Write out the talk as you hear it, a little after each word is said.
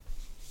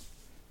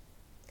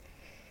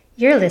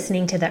You're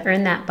listening to the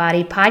Earn That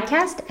Body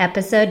podcast,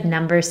 episode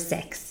number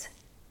 6.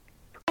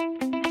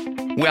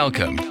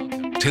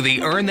 Welcome to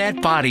the Earn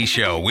That Body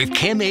Show with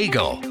Kim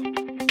Eagle.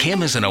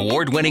 Kim is an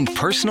award-winning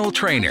personal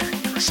trainer,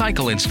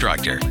 cycle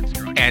instructor,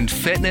 and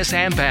fitness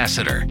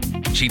ambassador.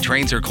 She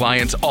trains her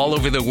clients all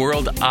over the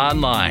world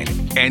online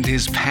and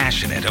is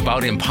passionate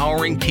about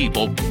empowering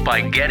people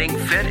by getting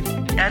fit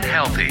and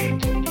healthy.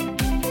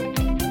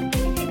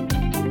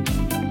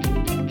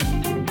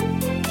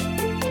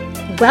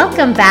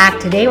 Welcome back.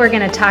 Today we're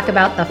going to talk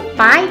about the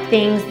 5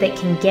 things that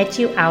can get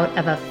you out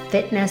of a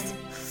fitness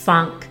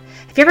funk.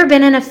 Have you ever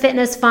been in a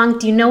fitness funk?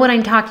 Do you know what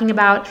I'm talking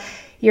about?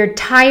 You're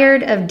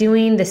tired of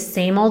doing the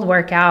same old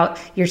workout.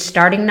 You're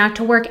starting not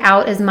to work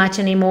out as much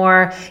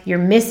anymore. You're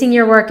missing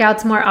your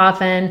workouts more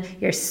often.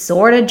 You're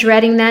sort of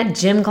dreading that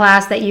gym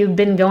class that you've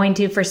been going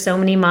to for so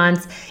many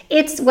months.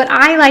 It's what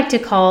I like to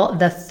call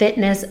the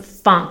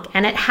fitness funk,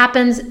 and it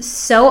happens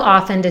so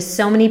often to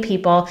so many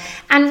people.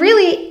 And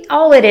really,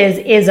 all it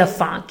is a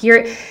funk.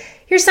 You're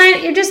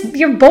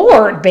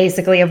bored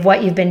basically of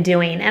what you've been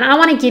doing. And I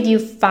want to give you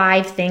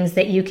 5 things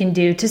that you can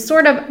do to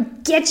sort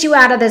of get you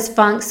out of this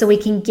funk so we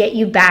can get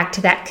you back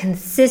to that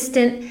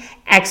consistent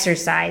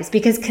exercise,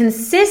 because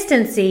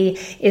consistency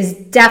is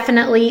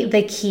definitely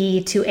the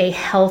key to a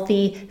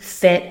healthy,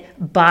 fit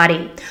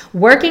body.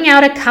 Working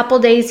out a couple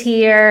days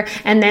here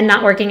and then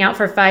not working out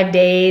for 5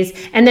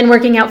 days and then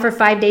working out for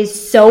 5 days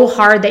so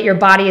hard that your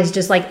body is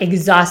just like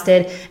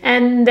exhausted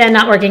and then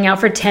not working out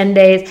for 10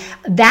 days.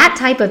 That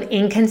type of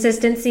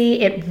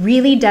inconsistency, it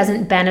really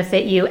doesn't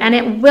benefit you, and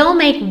it will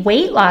make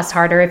weight loss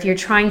harder if you're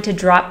trying to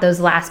drop those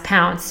last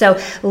pounds. So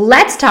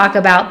let's talk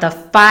about the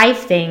 5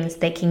 things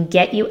that can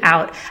get you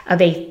out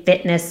of a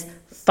fitness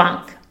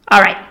funk.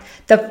 All right.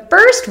 The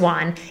first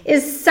one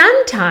is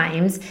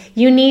sometimes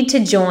you need to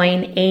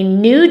join a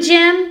new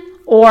gym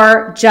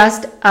or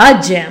just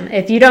a gym.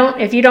 If you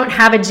don't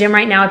have a gym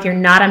right now, if you're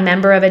not a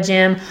member of a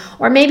gym,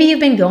 or maybe you've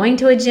been going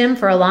to a gym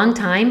for a long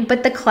time,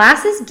 but the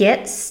classes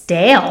get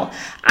stale.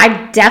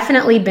 I've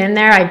definitely been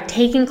there. I've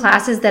taken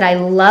classes that I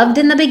loved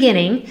in the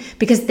beginning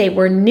because they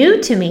were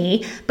new to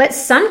me, but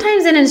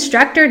sometimes an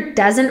instructor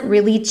doesn't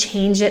really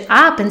change it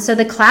up. And so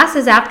the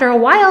classes, after a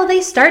while, they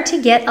start to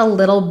get a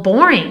little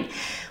boring.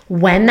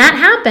 When that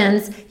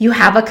happens, you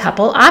have a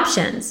couple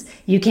options.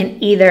 You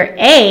can either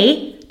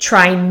A,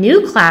 try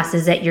new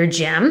classes at your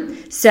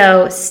gym.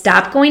 So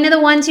stop going to the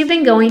ones you've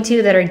been going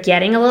to that are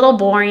getting a little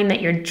boring,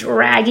 that you're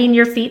dragging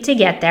your feet to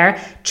get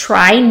there.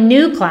 Try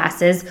new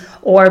classes.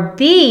 Or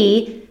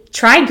B,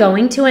 try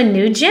going to a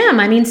new gym.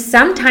 I mean,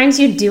 sometimes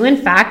you do in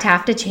fact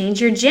have to change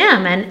your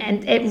gym,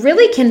 and it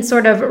really can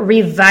sort of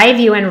revive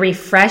you and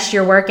refresh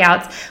your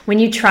workouts when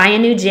you try a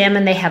new gym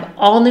and they have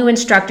all new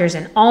instructors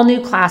and all new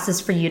classes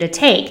for you to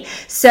take.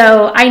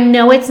 So I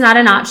know it's not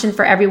an option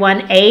for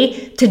everyone,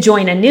 A, to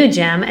join a new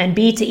gym, and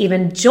B, to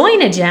even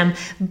join a gym,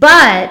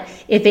 but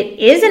if it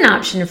is an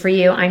option for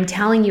you, I'm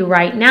telling you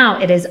right now,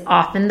 it is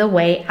often the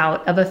way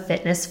out of a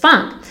fitness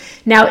funk.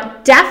 Now,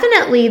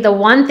 definitely the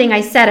one thing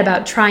I said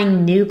about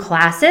trying new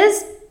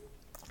classes,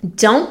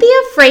 don't be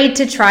afraid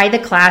to try the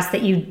class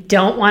that you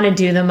don't want to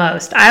do the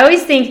most. I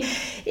always think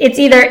it's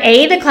either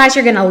A, the class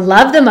you're going to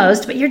love the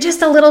most, but you're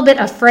just a little bit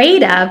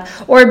afraid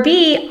of, or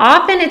B,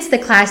 often it's the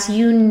class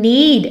you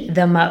need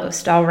the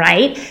most, all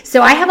right?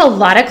 So I have a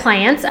lot of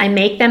clients. I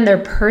make them their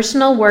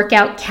personal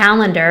workout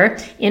calendar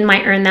in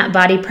my Earn That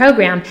Body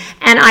program,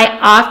 and I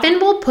often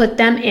will put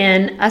them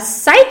in a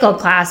cycle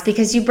class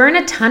because you burn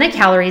a ton of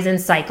calories in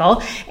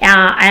cycle,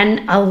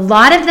 and a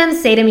lot of them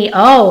say to me,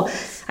 oh,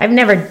 I've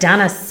never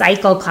done a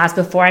cycle class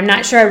before. I'm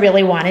not sure I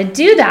really want to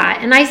do that.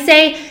 And I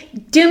say,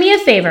 do me a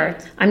favor.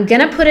 I'm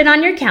going to put it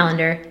on your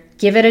calendar.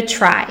 Give it a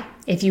try.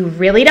 If you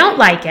really don't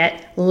like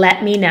it,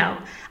 let me know.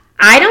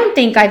 I don't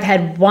think I've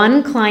had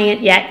one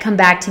client yet come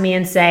back to me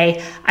and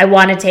say, I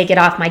want to take it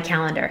off my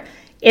calendar.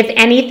 If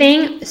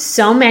anything,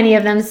 so many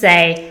of them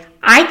say,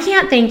 I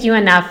can't thank you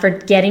enough for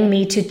getting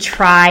me to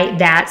try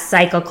that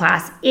cycle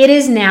class. It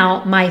is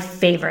now my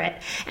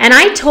favorite. And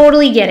I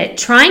totally get it.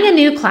 Trying a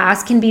new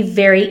class can be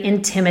very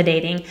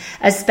intimidating,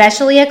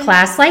 especially a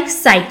class like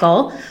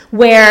cycle,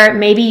 where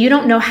maybe you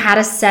don't know how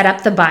to set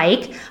up the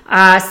bike.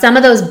 Some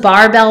of those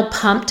barbell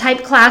pump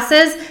type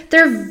classes,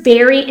 they're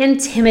very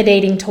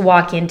intimidating to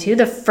walk into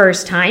the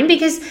first time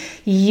because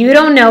you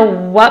don't know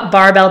what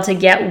barbell to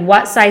get,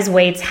 what size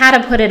weights, how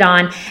to put it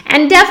on.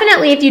 And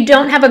definitely if you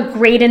don't have a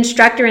great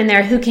instructor in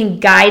there who can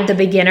guide the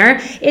beginner,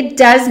 it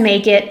does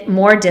make it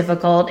more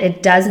difficult.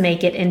 It does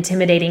make it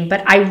intimidating.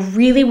 But I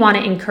really want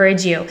to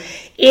encourage you,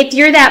 if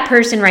you're that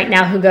person right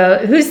now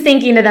who's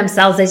thinking to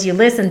themselves as you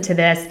listen to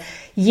this,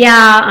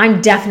 yeah,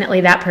 I'm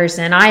definitely that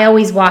person. I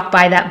always walk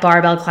by that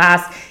barbell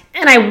class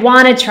and I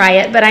want to try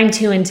it, but I'm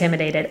too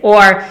intimidated.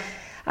 Or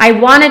I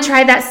want to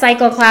try that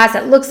cycle class.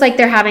 It looks like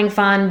they're having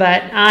fun,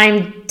 but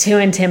I'm too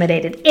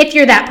intimidated. If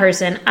you're that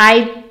person,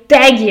 I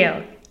beg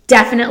you,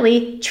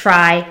 definitely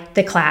try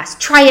the class.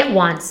 Try it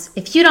once.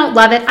 If you don't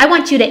love it, I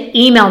want you to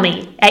email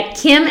me at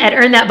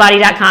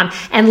kim@earnthatbody.com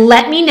and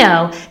let me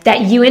know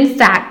that you in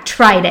fact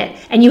tried it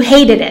and you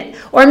hated it.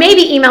 Or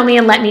maybe email me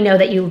and let me know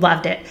that you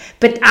loved it.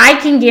 But I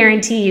can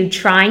guarantee you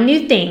trying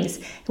new things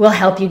will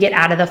help you get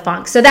out of the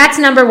funk. So that's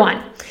number one.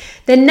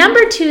 The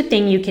number two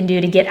thing you can do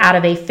to get out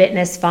of a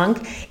fitness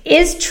funk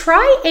is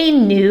try a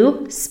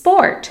new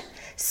sport.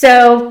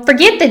 So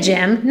forget the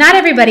gym. Not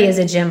everybody is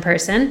a gym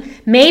person.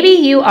 Maybe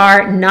you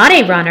are not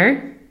a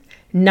runner,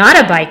 not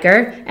a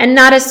biker, and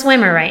not a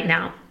swimmer right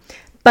now.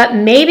 But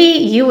maybe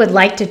you would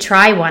like to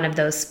try one of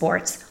those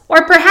sports.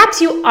 Or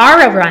perhaps you are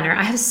a runner.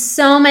 I have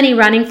so many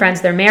running friends.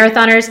 They're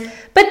marathoners,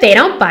 but they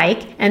don't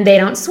bike and they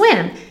don't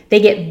swim. They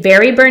get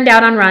very burned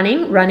out on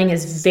running. Running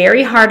is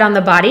very hard on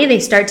the body. They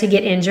start to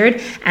get injured.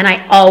 And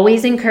I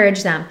always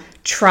encourage them,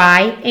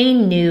 try a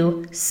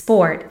new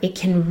sport. It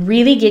can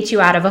really get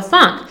you out of a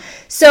funk.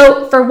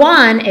 So for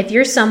one, if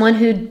you're someone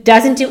who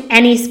doesn't do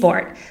any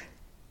sport,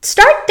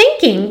 start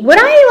thinking, would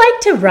I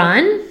like to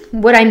run?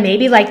 Would I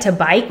maybe like to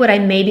bike? Would I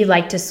maybe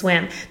like to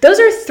swim?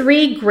 Those are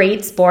three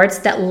great sports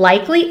that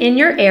likely in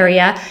your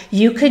area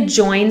you could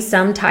join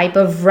some type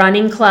of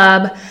running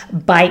club,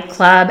 bike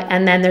club,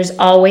 and then there's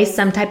always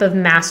some type of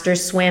master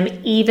swim,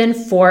 even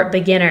for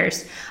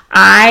beginners.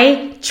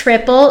 I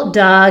triple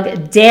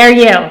dog dare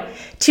you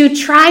to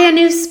try a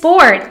new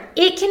sport.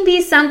 It can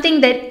be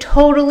something that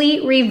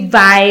totally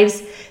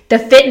revives the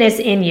fitness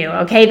in you,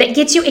 okay? That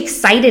gets you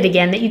excited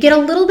again, that you get a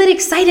little bit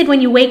excited when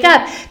you wake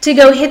up to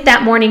go hit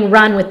that morning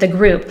run with the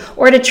group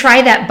or to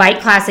try that bike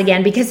class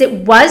again because it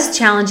was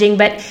challenging,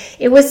 but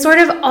it was sort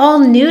of all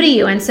new to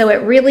you. And so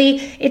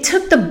it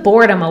took the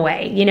boredom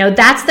away. You know,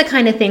 that's the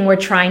kind of thing we're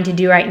trying to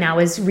do right now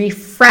is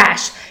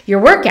refresh your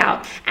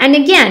workout. And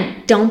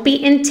again, don't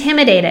be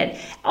intimidated.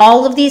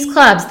 All of these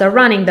clubs, the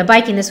running, the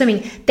biking, the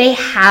swimming, they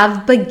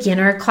have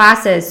beginner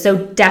classes. So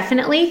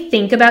definitely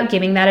think about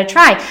giving that a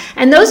try.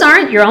 And those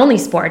aren't your only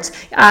sports.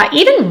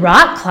 Even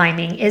rock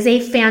climbing is a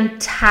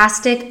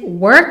fantastic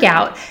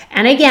workout.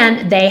 And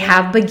again, they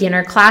have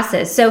beginner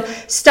classes. So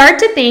start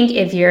to think,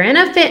 if you're in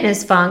a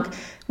fitness funk,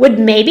 would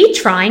maybe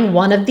trying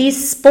one of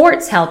these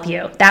sports help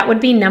you? That would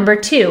be number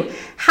two.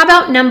 How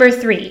about number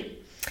three?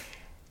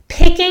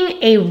 Picking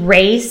a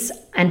race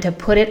and to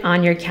put it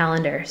on your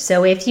calendar.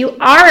 So if you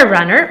are a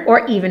runner,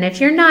 or even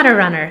if you're not a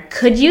runner,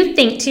 could you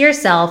think to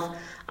yourself,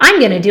 I'm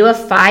going to do a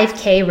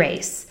 5K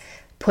race?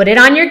 Put it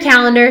on your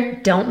calendar.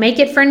 Don't make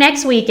it for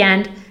next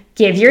weekend.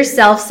 Give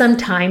yourself some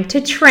time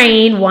to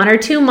train, 1 or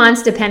 2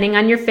 months, depending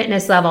on your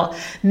fitness level.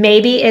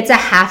 Maybe it's a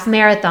half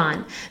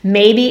marathon.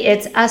 Maybe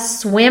it's a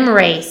swim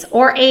race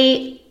or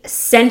a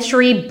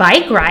century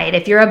bike ride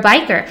if you're a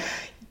biker.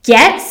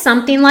 Get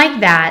something like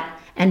that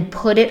and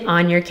put it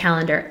on your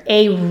calendar.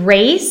 A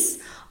race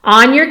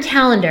on your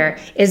calendar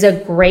is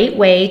a great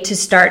way to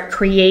start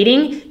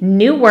creating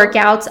new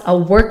workouts, a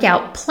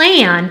workout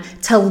plan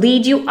to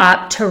lead you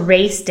up to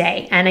race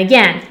day. And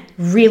again,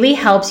 really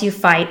helps you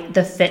fight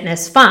the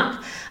fitness funk.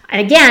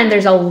 And again,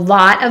 there's a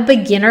lot of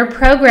beginner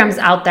programs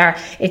out there.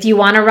 If you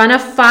want to run a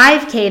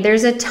 5K,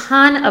 there's a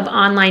ton of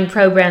online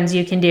programs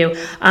you can do.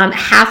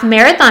 Half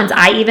marathons.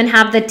 I even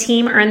have the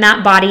Team Earn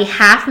That Body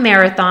half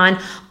marathon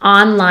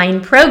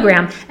online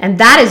program. And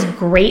that is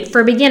great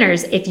for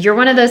beginners. If you're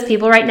one of those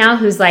people right now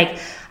who's like,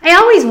 I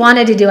always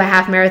wanted to do a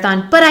half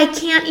marathon, but I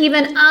can't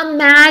even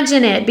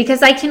imagine it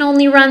because I can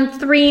only run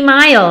 3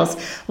 miles.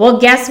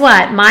 Well, guess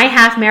what? My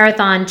half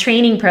marathon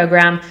training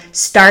program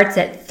starts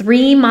at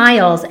 3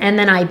 miles, and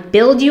then I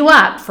build you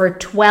up for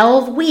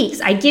 12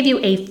 weeks. I give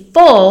you a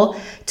full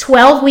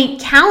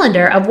 12-week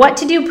calendar of what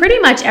to do pretty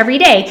much every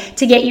day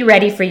to get you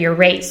ready for your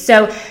race.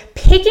 So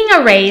picking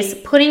a race,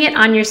 putting it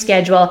on your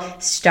schedule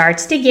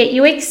starts to get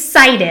you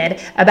excited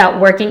about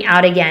working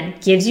out again.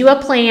 Gives you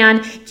a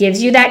plan,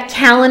 gives you that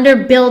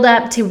calendar build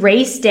up to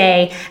race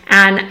day,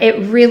 and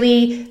it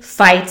really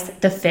fights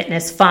the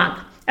fitness funk.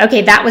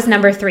 Okay, that was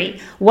number 3.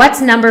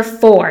 What's number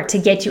 4 to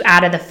get you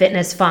out of the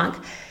fitness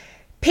funk?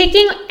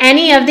 Picking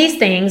any of these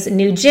things,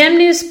 new gym,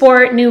 new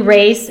sport, new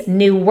race,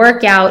 new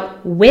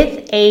workout,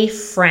 with a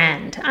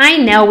friend. I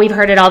know we've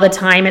heard it all the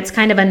time. It's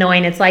kind of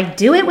annoying. It's like,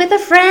 do it with a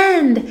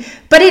friend.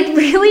 But it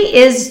really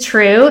is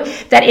true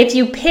that if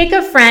you pick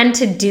a friend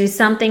to do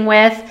something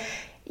with,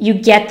 you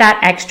get that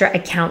extra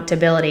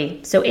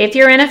accountability. So if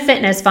you're in a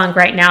fitness funk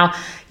right now,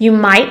 you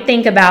might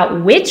think about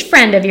which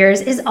friend of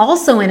yours is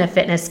also in a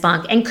fitness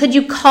funk. And could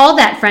you call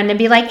that friend and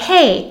be like,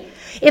 hey,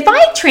 if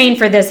I train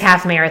for this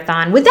half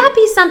marathon, would that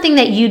be something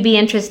that you'd be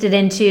interested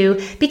in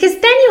too? Because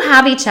then you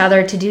have each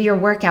other to do your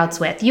workouts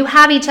with. You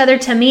have each other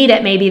to meet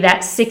at maybe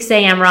that 6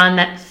 a.m. run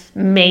that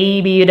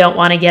maybe you don't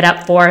want to get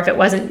up for if it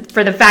wasn't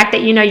for the fact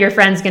that you know your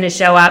friend's going to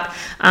show up.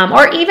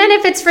 Or even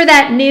if it's for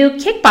that new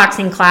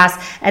kickboxing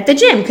class at the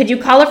gym. Could you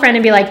call a friend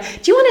and be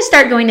like, do you want to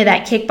start going to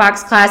that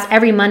kickbox class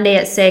every Monday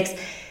at 6?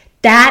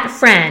 That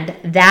friend,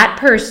 that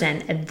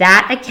person,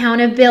 that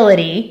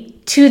accountability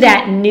to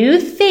that new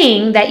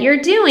thing that you're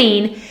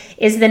doing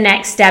is the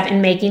next step in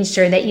making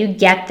sure that you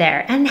get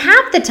there. And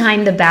half the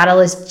time, the battle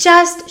is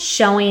just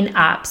showing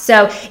up.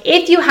 So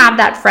if you have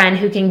that friend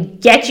who can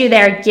get you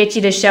there, get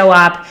you to show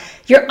up,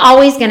 you're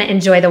always going to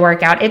enjoy the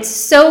workout. It's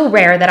so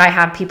rare that I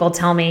have people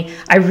tell me,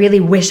 I really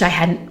wish I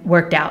hadn't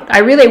worked out. I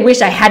really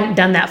wish I hadn't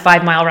done that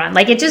 5-mile run.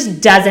 Like, it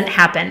just doesn't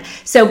happen.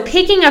 So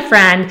picking a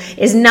friend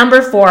is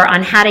number 4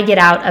 on how to get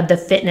out of the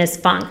fitness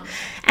funk.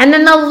 And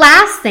then the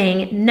last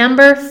thing,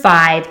 number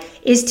 5,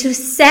 is to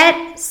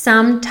set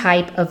some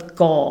type of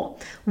goal.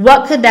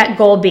 What could that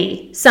goal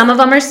be? Some of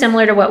them are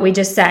similar to what we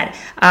just said.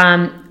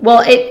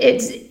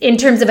 It's in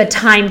terms of a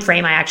time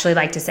frame, I actually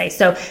like to say.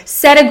 So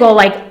set a goal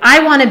like,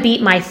 I want to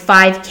beat my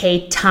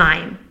 5K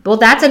time. Well,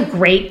 that's a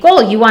great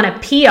goal. You want to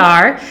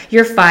PR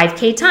your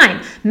 5K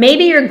time.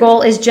 Maybe your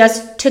goal is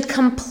just to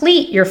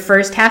complete your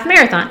first half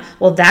marathon.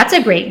 Well, that's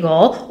a great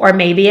goal. Or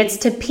maybe it's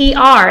to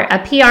PR.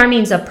 A PR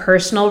means a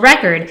personal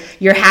record,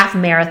 your half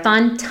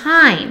marathon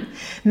time.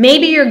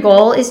 Maybe your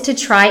goal is to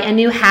try a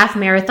new half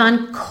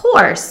marathon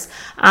course.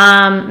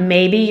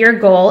 Maybe your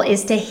goal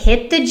is to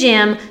hit the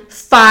gym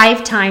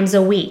 5 times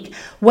a week.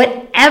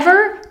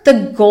 Whatever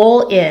the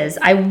goal is,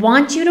 I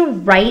want you to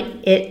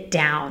write it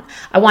down.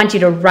 I want you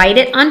to write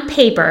it on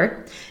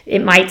paper.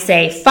 It might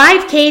say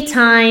 5K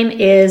time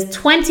is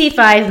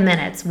 25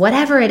 minutes,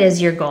 whatever it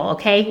is your goal,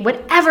 okay?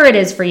 Whatever it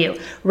is for you,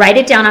 write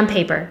it down on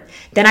paper.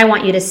 Then I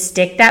want you to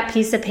stick that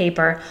piece of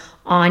paper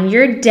on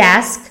your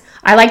desk.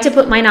 I like to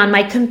put mine on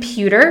my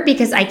computer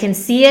because I can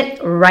see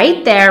it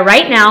right there.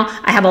 Right now,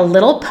 I have a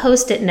little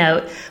Post-it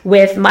note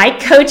with my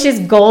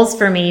coach's goals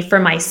for me for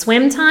my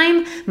swim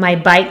time, my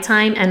bike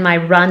time, and my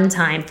run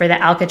time for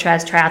the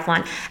Alcatraz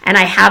Triathlon. And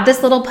I have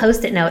this little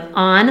Post-it note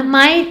on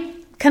my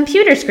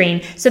computer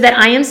screen so that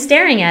I am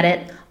staring at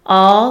it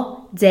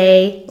all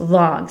day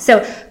long.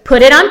 So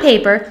put it on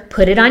paper,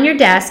 put it on your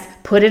desk,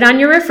 put it on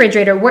your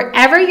refrigerator,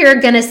 wherever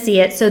you're going to see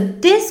it. So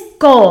this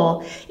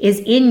goal is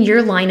in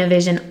your line of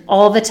vision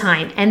all the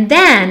time. And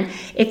then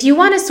if you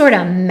want to sort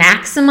of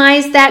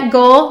maximize that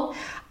goal,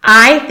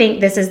 I think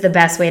this is the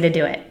best way to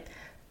do it.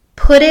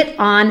 Put it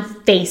on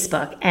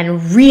Facebook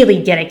and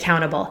really get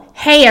accountable.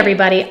 Hey,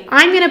 everybody,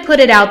 I'm going to put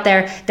it out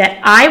there that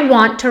I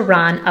want to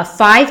run a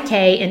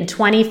 5K in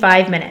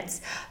 25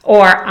 minutes,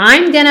 or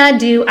I'm going to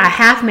do a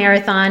half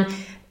marathon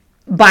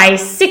by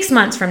 6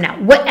 months from now.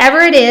 Whatever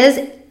it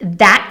is,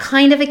 that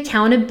kind of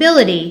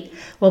accountability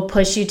will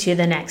push you to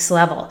the next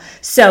level.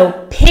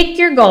 So pick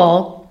your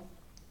goal,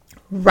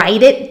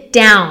 write it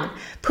down.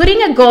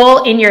 Putting a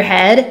goal in your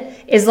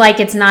head is like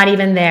it's not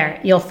even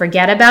there. You'll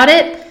forget about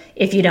it.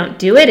 If you don't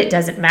do it, it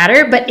doesn't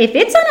matter. But if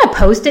it's on a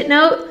Post-it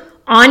note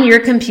on your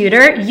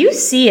computer, you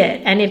see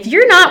it. And if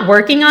you're not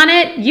working on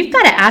it, you've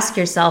got to ask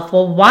yourself,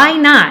 well, why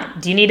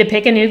not? Do you need to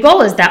pick a new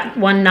goal? Is that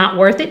one not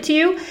worth it to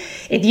you?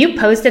 If you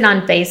post it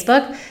on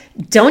Facebook,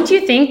 don't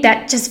you think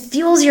that just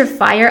fuels your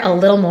fire a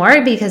little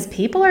more? Because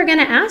people are going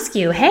to ask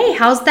you, hey,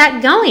 how's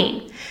that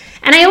going?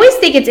 And I always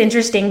think it's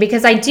interesting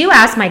because I do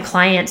ask my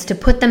clients to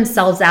put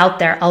themselves out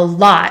there a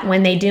lot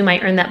when they do my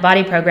Earn That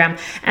Body program.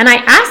 And I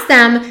ask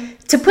them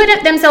to put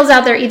themselves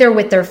out there either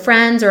with their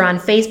friends or on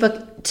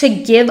Facebook to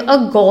give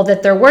a goal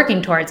that they're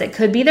working towards. It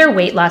could be their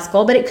weight loss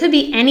goal, but it could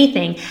be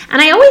anything.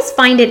 And I always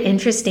find it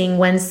interesting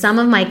when some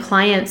of my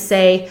clients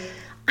say,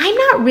 I'm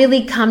not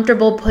really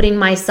comfortable putting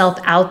myself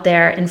out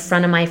there in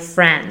front of my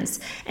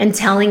friends and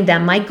telling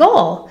them my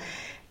goal.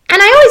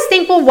 And I always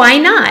think, well, why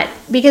not?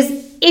 Because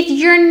if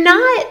you're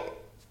not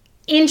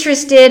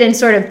interested in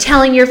sort of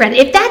telling your friends,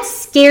 if that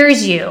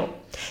scares you,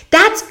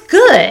 that's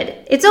good.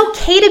 It's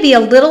okay to be a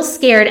little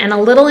scared and a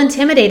little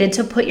intimidated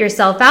to put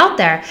yourself out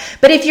there.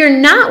 But if you're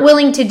not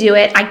willing to do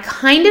it, I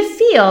kind of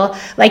feel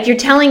like you're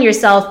telling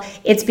yourself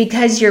it's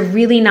because you're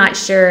really not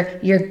sure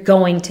you're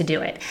going to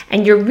do it.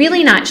 And you're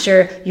really not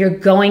sure you're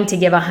going to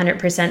give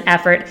 100%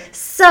 effort.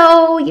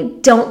 So you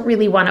don't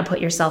really want to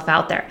put yourself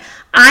out there.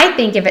 I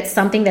think if it's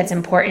something that's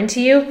important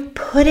to you,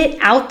 put it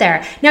out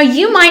there. Now,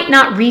 you might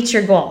not reach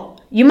your goal.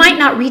 You might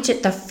not reach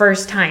it the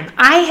first time.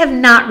 I have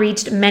not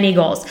reached many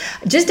goals.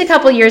 Just a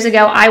couple years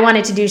ago, I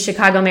wanted to do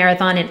Chicago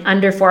Marathon in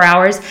under 4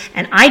 hours,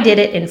 and I did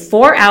it in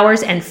 4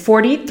 hours and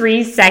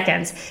 43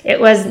 seconds. It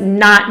was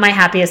not my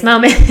happiest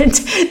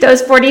moment.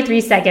 Those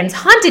 43 seconds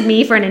haunted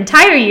me for an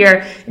entire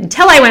year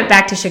until I went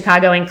back to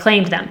Chicago and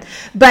claimed them.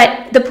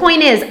 But the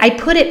point is, I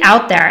put it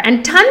out there,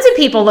 and tons of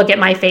people look at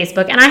my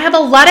Facebook, and I have a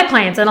lot of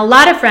clients and a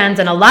lot of friends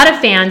and a lot of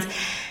fans.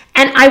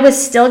 And I was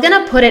still going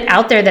to put it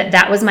out there that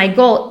that was my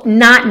goal,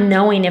 not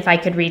knowing if I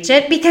could reach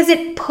it, because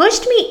it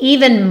pushed me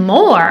even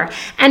more.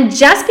 And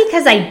just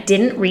because I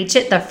didn't reach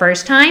it the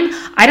first time,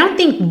 I don't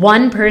think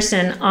one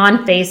person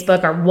on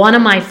Facebook or one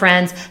of my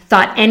friends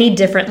thought any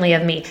differently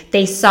of me.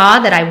 They saw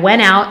that I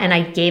went out and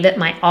I gave it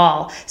my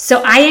all.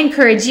 So I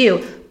encourage you,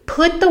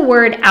 put the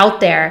word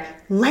out there.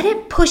 let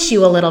it push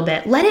you a little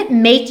bit. Let it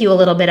make you a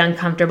little bit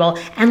uncomfortable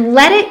and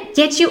let it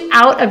get you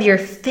out of your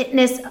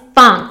fitness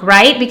funk,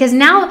 right? Because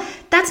now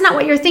that's not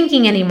what you're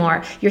thinking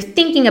anymore. You're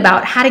thinking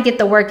about how to get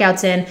the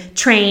workouts in,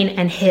 train,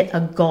 and hit a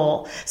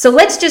goal. So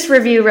let's just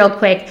review real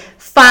quick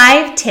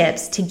 5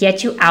 tips to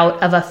get you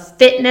out of a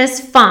fitness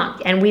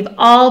funk. And we've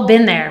all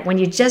been there when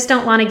you just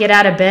don't want to get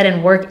out of bed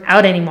and work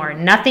out anymore.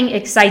 Nothing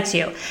excites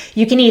you.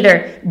 You can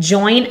either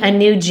join a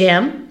new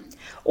gym,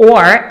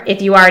 or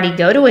if you already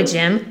go to a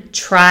gym,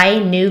 try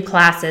new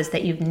classes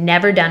that you've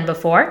never done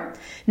before.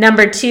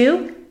 Number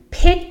 2,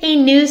 pick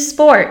a new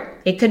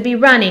sport. It could be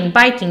running,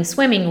 biking,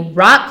 swimming,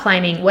 rock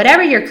climbing,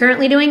 whatever you're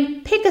currently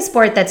doing, pick a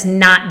sport that's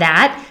not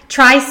that.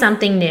 Try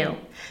something new.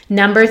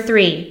 Number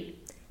 3,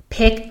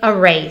 pick a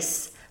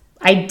race.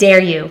 I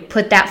dare you,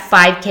 put that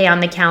 5K on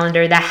the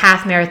calendar, the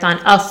half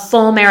marathon, a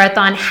full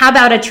marathon. How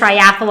about a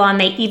triathlon?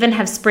 They even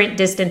have sprint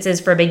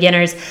distances for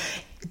beginners.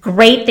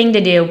 Great thing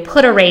to do.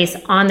 Put a race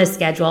on the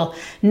schedule.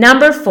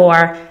 Number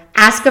 4,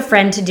 ask a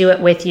friend to do it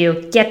with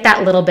you. Get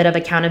that little bit of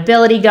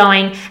accountability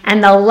going.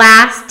 And the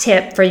last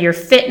tip for your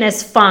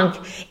fitness funk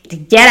to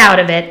get out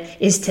of it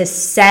is to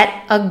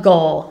set a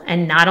goal.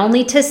 And not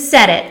only to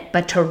set it,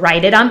 but to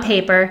write it on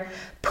paper,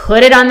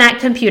 put it on that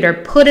computer,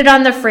 put it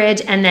on the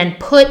fridge, and then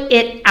put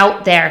it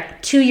out there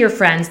to your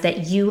friends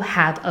that you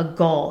have a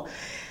goal.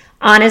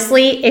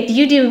 Honestly, if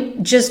you do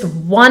just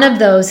one of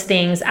those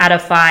things out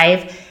of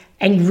 5,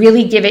 and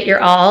really give it your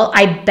all,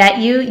 I bet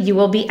you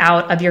will be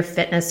out of your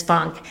fitness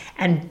funk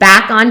and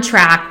back on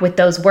track with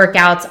those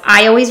workouts.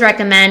 I always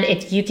recommend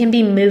if you can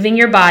be moving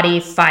your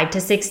body 5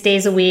 to 6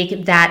 days a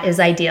week, that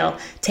is ideal.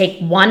 Take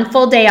 1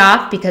 full day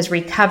off because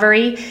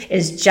recovery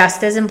is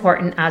just as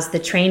important as the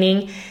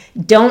training.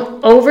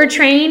 Don't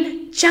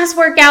overtrain, just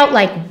work out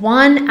like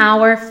 1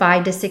 hour,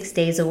 5 to 6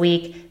 days a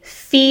week.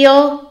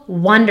 Feel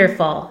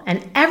wonderful.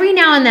 And every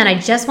now and then, I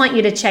just want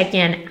you to check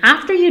in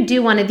after you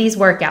do one of these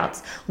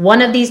workouts,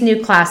 one of these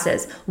new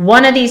classes,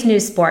 one of these new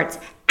sports,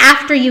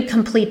 after you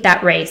complete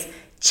that race.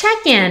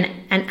 Check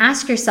in and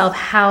ask yourself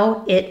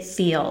how it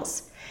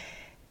feels.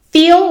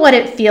 Feel what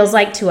it feels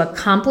like to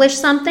accomplish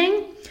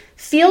something.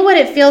 Feel what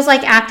it feels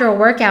like after a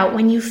workout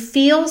when you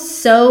feel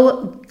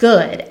so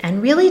good,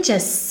 and really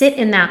just sit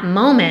in that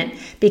moment,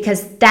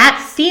 because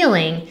that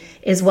feeling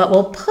is what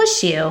will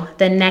push you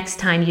the next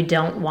time you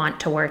don't want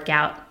to work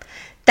out.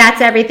 That's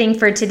everything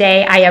for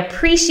today. I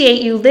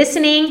appreciate you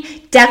listening.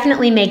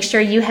 Definitely make sure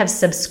you have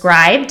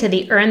subscribed to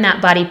the Earn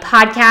That Body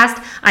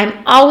podcast.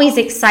 I'm always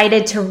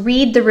excited to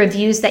read the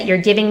reviews that you're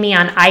giving me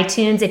on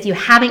iTunes. If you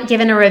haven't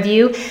given a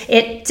review,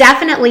 it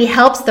definitely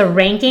helps the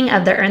ranking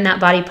of the Earn That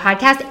Body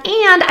podcast.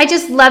 And I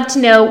just love to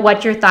know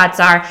what your thoughts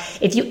are.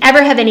 If you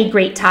ever have any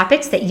great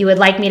topics that you would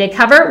like me to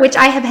cover, which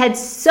I have had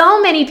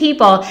so many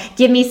people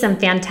give me some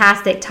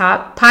fantastic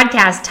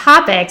podcast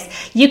topics,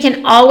 you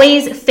can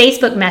always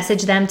Facebook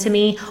message them to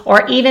me,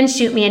 or even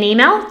shoot me an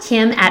email,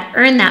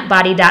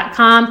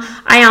 kim@earnthatbody.com.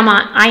 I am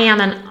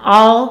on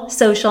all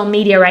social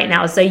media right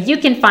now, so you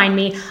can find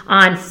me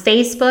on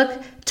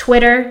Facebook,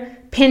 Twitter,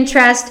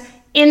 Pinterest,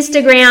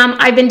 Instagram.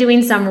 I've been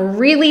doing some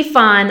really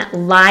fun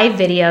live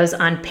videos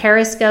on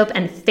Periscope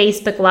and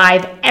Facebook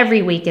Live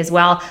every week as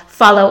well.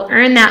 Follow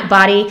Earn That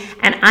Body,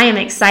 and I am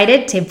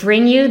excited to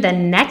bring you the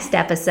next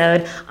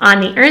episode on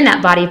the Earn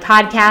That Body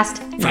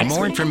podcast next For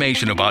more week.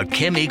 information about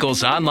Kim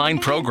Eagle's online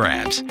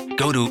programs,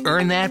 go to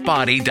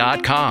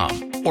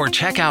earnthatbody.com or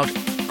check out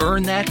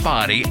Earn That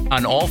Body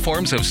on all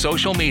forms of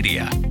social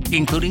media,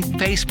 including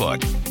Facebook,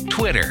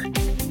 Twitter,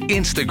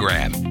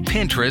 Instagram,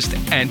 Pinterest,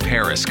 and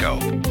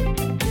Periscope.